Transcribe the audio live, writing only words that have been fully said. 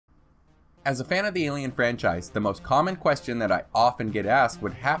As a fan of the Alien franchise, the most common question that I often get asked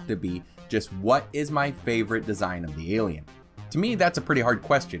would have to be just what is my favorite design of the Alien? To me, that's a pretty hard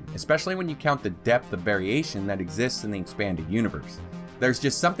question, especially when you count the depth of variation that exists in the expanded universe. There's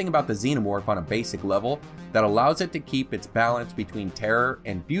just something about the Xenomorph on a basic level that allows it to keep its balance between terror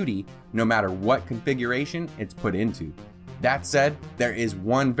and beauty no matter what configuration it's put into. That said, there is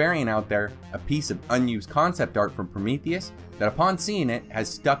one variant out there, a piece of unused concept art from Prometheus, that upon seeing it has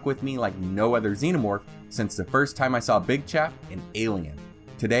stuck with me like no other Xenomorph since the first time I saw Big Chap in Alien.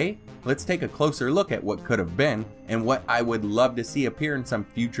 Today, let's take a closer look at what could have been and what I would love to see appear in some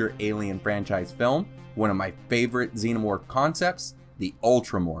future Alien franchise film, one of my favorite Xenomorph concepts, the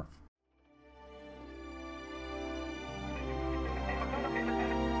Ultramorph.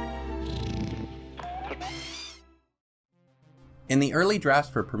 In the early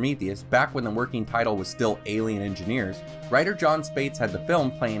drafts for Prometheus, back when the working title was still Alien Engineers, writer John Spates had the film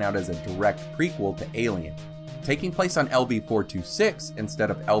playing out as a direct prequel to Alien. Taking place on LV-426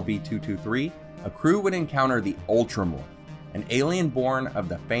 instead of LV-223, a crew would encounter the Ultramorph, an alien born of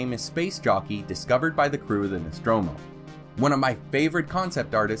the famous Space Jockey discovered by the crew of the Nostromo. One of my favorite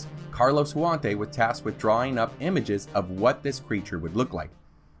concept artists, Carlos Huante, was tasked with drawing up images of what this creature would look like.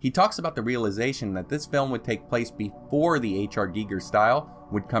 He talks about the realization that this film would take place before the H.R. Giger style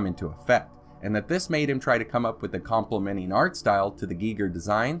would come into effect, and that this made him try to come up with a complementing art style to the Giger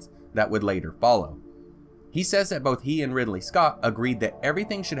designs that would later follow. He says that both he and Ridley Scott agreed that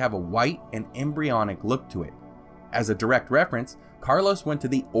everything should have a white and embryonic look to it. As a direct reference, Carlos went to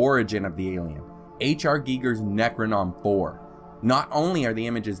the origin of the alien, H.R. Giger's Necronom 4. Not only are the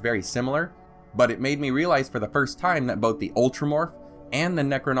images very similar, but it made me realize for the first time that both the Ultramorph and the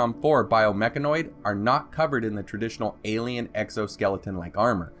Necronom 4 biomechanoid are not covered in the traditional alien exoskeleton-like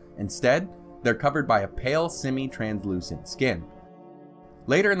armor. Instead, they're covered by a pale semi-translucent skin.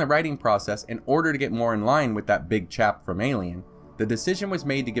 Later in the writing process, in order to get more in line with that big chap from Alien, the decision was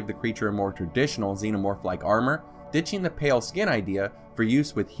made to give the creature a more traditional xenomorph-like armor, ditching the pale skin idea for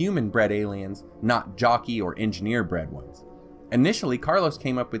use with human-bred aliens, not jockey or engineer-bred ones. Initially, Carlos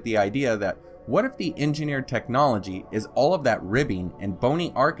came up with the idea that what if the engineered technology is all of that ribbing and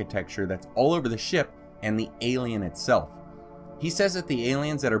bony architecture that's all over the ship and the alien itself? He says that the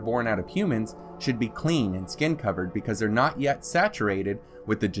aliens that are born out of humans should be clean and skin covered because they're not yet saturated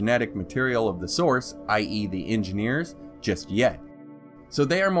with the genetic material of the source, i.e. the engineers, just yet. So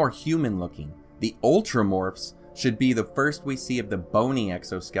they are more human looking. The Ultramorphs should be the first we see of the bony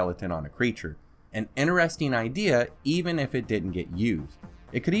exoskeleton on a creature. An interesting idea even if it didn't get used.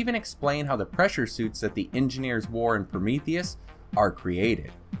 It could even explain how the pressure suits that the engineers wore in Prometheus are created.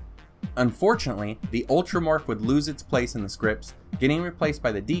 Unfortunately, the Ultramorph would lose its place in the scripts, getting replaced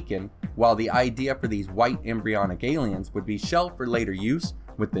by the Deacon, while the idea for these white embryonic aliens would be shelved for later use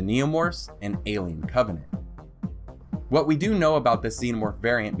with the Neomorphs and Alien Covenant. What we do know about this Xenomorph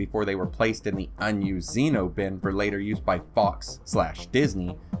variant before they were placed in the unused Xeno bin for later use by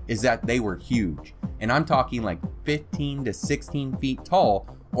Fox/Disney is that they were huge, and I'm talking like 15 to 16 feet tall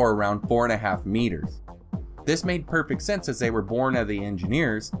or around 4.5 meters. This made perfect sense as they were born of the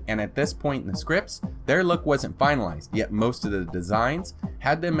engineers, and at this point in the scripts, their look wasn't finalized, yet most of the designs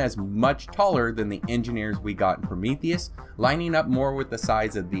had them as much taller than the engineers we got in Prometheus, lining up more with the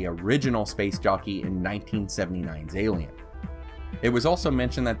size of the original Space Jockey in 1979's Alien. It was also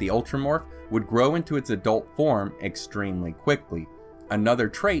mentioned that the Ultramorph would grow into its adult form extremely quickly, another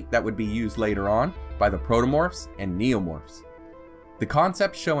trait that would be used later on by the Protomorphs and Neomorphs. The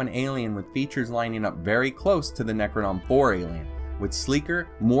concepts show an alien with features lining up very close to the Necronom 4 alien, with sleeker,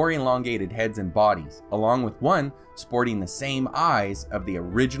 more elongated heads and bodies, along with one sporting the same eyes of the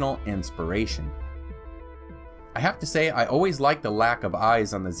original inspiration. I have to say, I always liked the lack of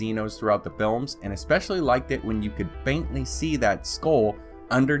eyes on the Xenos throughout the films, and especially liked it when you could faintly see that skull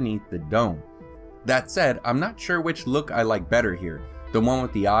underneath the dome. That said, I'm not sure which look I like better here, the one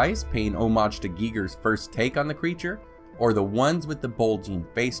with the eyes paying homage to Giger's first take on the creature, or the ones with the bulging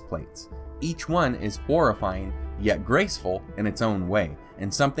faceplates. Each one is horrifying, yet graceful in its own way,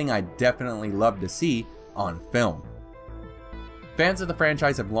 and something I definitely love to see on film. Fans of the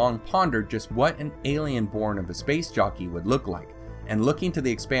franchise have long pondered just what an alien born of a space jockey would look like, and looking to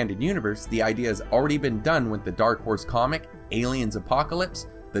the expanded universe, the idea has already been done with the Dark Horse comic Aliens Apocalypse,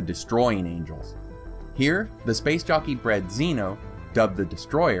 The Destroying Angels. Here, the space jockey bred Xeno, dubbed the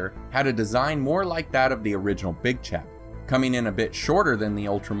Destroyer, had a design more like that of the original Big Chap, coming in a bit shorter than the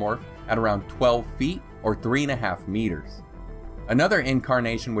Ultramorph at around 12 feet or 3.5 meters. Another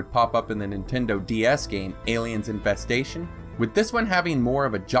incarnation would pop up in the Nintendo DS game Aliens Infestation, with this one having more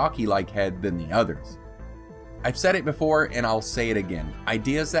of a jockey-like head than the others. I've said it before and I'll say it again.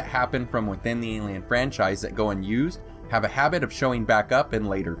 Ideas that happen from within the Alien franchise that go unused have a habit of showing back up in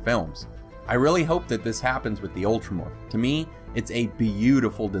later films. I really hope that this happens with the Ultramorph. To me, it's a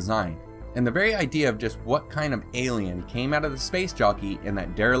beautiful design. And the very idea of just what kind of alien came out of the Space Jockey in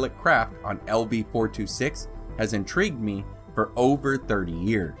that derelict craft on LV-426 has intrigued me for over 30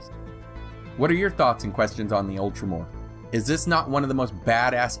 years. What are your thoughts and questions on the Ultramorph? Is this not one of the most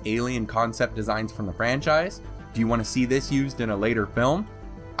badass alien concept designs from the franchise? Do you want to see this used in a later film?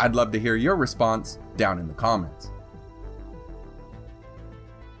 I'd love to hear your response down in the comments.